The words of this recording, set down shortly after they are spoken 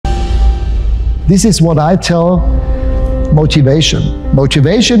This is what I tell motivation.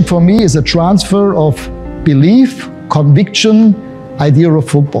 Motivation for me is a transfer of belief, conviction, idea of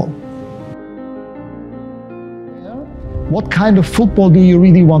football. What kind of football do you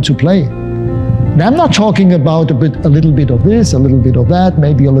really want to play? And I'm not talking about a little bit of this, a little bit of that,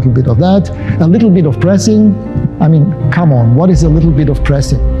 maybe a little bit of that, a little bit of pressing. I mean, come on, what is a little bit of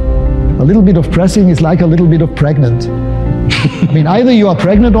pressing? A little bit of pressing is like a little bit of pregnant. I mean, either you are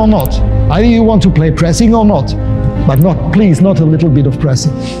pregnant or not. Either you want to play pressing or not. But please, not a little bit of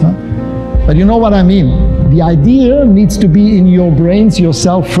pressing. Huh? But you know what I mean? The idea needs to be in your brains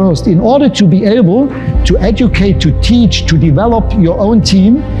yourself first. In order to be able to educate, to teach, to develop your own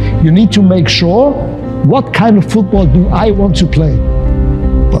team, you need to make sure, what kind of football do I want to play?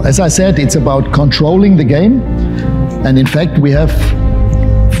 Well, as I said, it's about controlling the game. And in fact, we have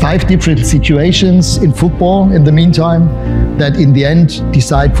 5 different situations in football in the meantime that in the end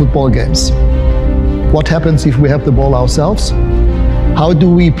decide football games. What happens if we have the ball ourselves? How do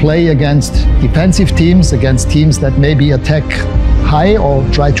we play against defensive teams, against teams that maybe attack high or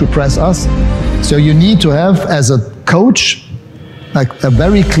try to press us? So you need to have, as a coach, a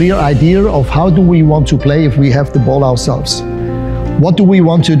very clear idea of how do we want to play if we have the ball ourselves. What do we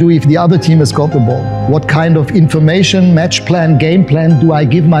want to do if the other team has got the ball? What kind of information, match plan, game plan do I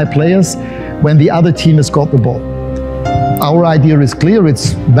give my players when the other team has got the ball? Our idea is clear.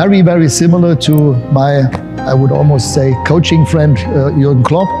 It's very, very similar to my, I would almost say, coaching friend Jürgen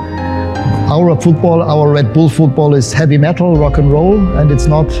Klopp. Our football, our Red Bull football is heavy metal, rock and roll, and it's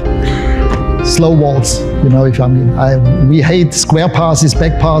not slow waltz, you know, if I mean. We hate square passes,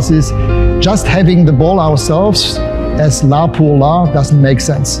 back passes. Just having the ball ourselves as la pour la doesn't make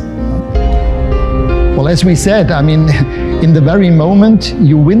sense. Well, as we said, I mean, in the very moment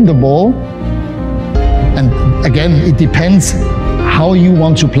you win the ball, and again, it depends how you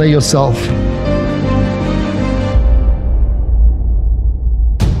want to play yourself.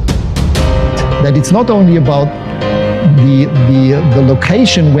 That it's not only about the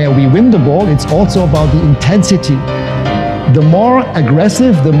location where we win the ball, it's also about the intensity. The more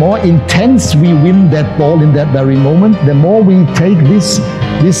aggressive, the more intense we win that ball in that very moment, the more we take this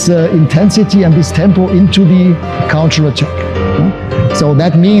intensity and this tempo into the counter-attack. So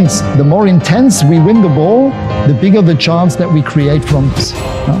that means the more intense we win the ball, the bigger the chance that we create from this.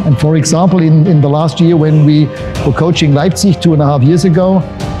 And for example, in the last year when we were coaching Leipzig 2.5 years ago,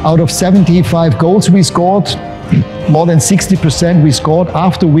 out of 75 goals we scored, more than 60% we scored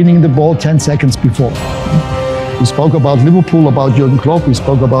after winning the ball 10 seconds before. We spoke about Liverpool, about Jürgen Klopp, we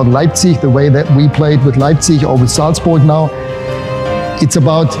spoke about Leipzig, the way that we played with Leipzig or with Salzburg now. It's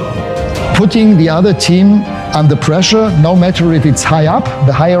about putting the other team under pressure, no matter if it's high up,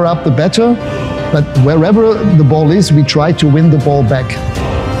 the higher up the better, but wherever the ball is, we try to win the ball back.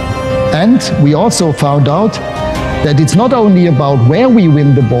 And we also found out that it's not only about where we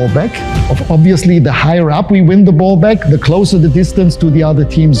win the ball back. Obviously, the higher up we win the ball back, the closer the distance to the other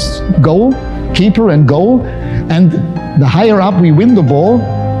team's goal, keeper and goal. And the higher up we win the ball,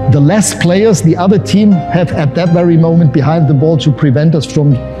 the less players the other team have at that very moment behind the ball to prevent us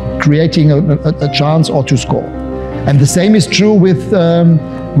from creating a chance or to score. And the same is true with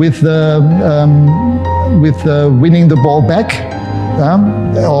winning the ball back.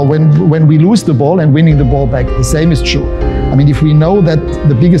 Or when we lose the ball and winning the ball back, the same is true. I mean, if we know that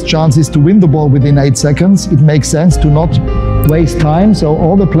the biggest chance is to win the ball within 8 seconds, it makes sense to not waste time. So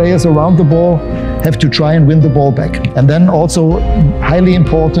all the players around the ball have to try and win the ball back. And then also, highly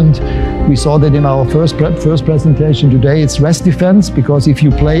important, we saw that in our first presentation today, it's rest defense, because if you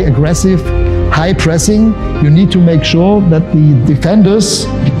play aggressive, high pressing, you need to make sure that the defenders,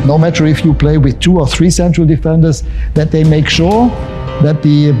 no matter if you play with 2 or 3 central defenders, that they make sure that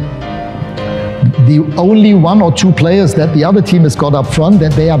the only 1 or 2 players that the other team has got up front,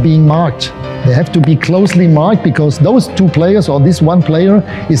 that they are being marked. They have to be closely marked, because those 2 players or this 1 player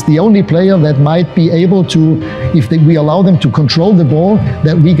is the only player that might be able to, if we allow them to control the ball,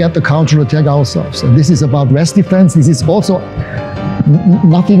 that we get the counter-attack ourselves. And this is about rest defense. This is also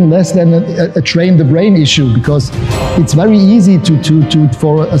nothing less than a train the brain issue, because it's very easy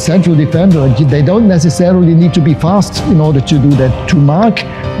for a central defender. They don't necessarily need to be fast in order to do that. To mark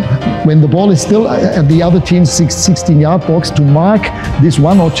when the ball is still at the other team's 16-yard box, to mark this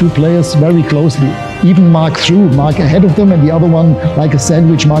 1 or 2 players very closely, even mark through, mark ahead of them, and the other one like a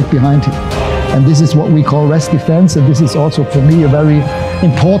sandwich mark behind him. And this is what we call rest defense, and this is also for me a very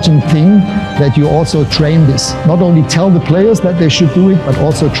important thing, that you also train this. Not only tell the players that they should do it, but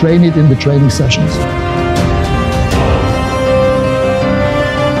also train it in the training sessions.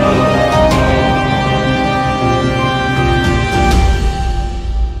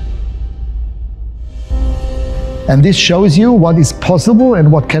 And this shows you what is possible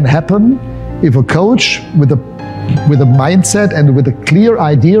and what can happen if a coach with a mindset and with a clear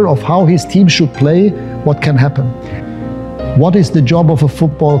idea of how his team should play, what can happen. What is the job of a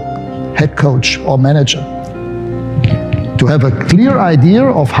football head coach or manager? To have a clear idea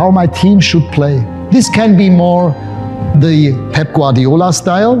of how my team should play. This can be more the Pep Guardiola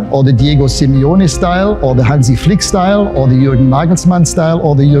style, or the Diego Simeone style, or the Hansi Flick style, or the Jürgen Nagelsmann style,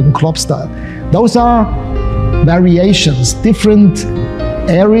 or the Jürgen Klopp style. Those are variations, different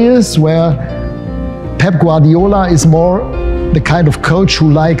areas where Pep Guardiola is more the kind of coach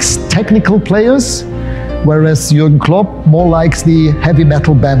who likes technical players, whereas Jürgen Klopp more likes the heavy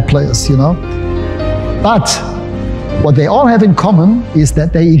metal band players, you know. But what they all have in common is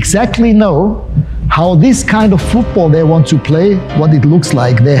that they exactly know how this kind of football they want to play, what it looks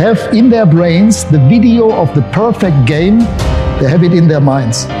like. They have in their brains the video of the perfect game. They have it in their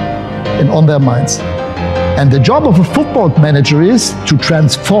minds and on their minds. And the job of a football manager is to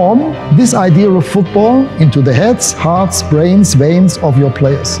transform this idea of football into the heads, hearts, brains, veins of your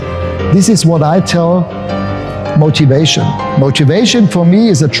players. This is what I tell motivation. Motivation for me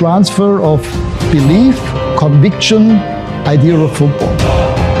is a transfer of belief, conviction, idea of football.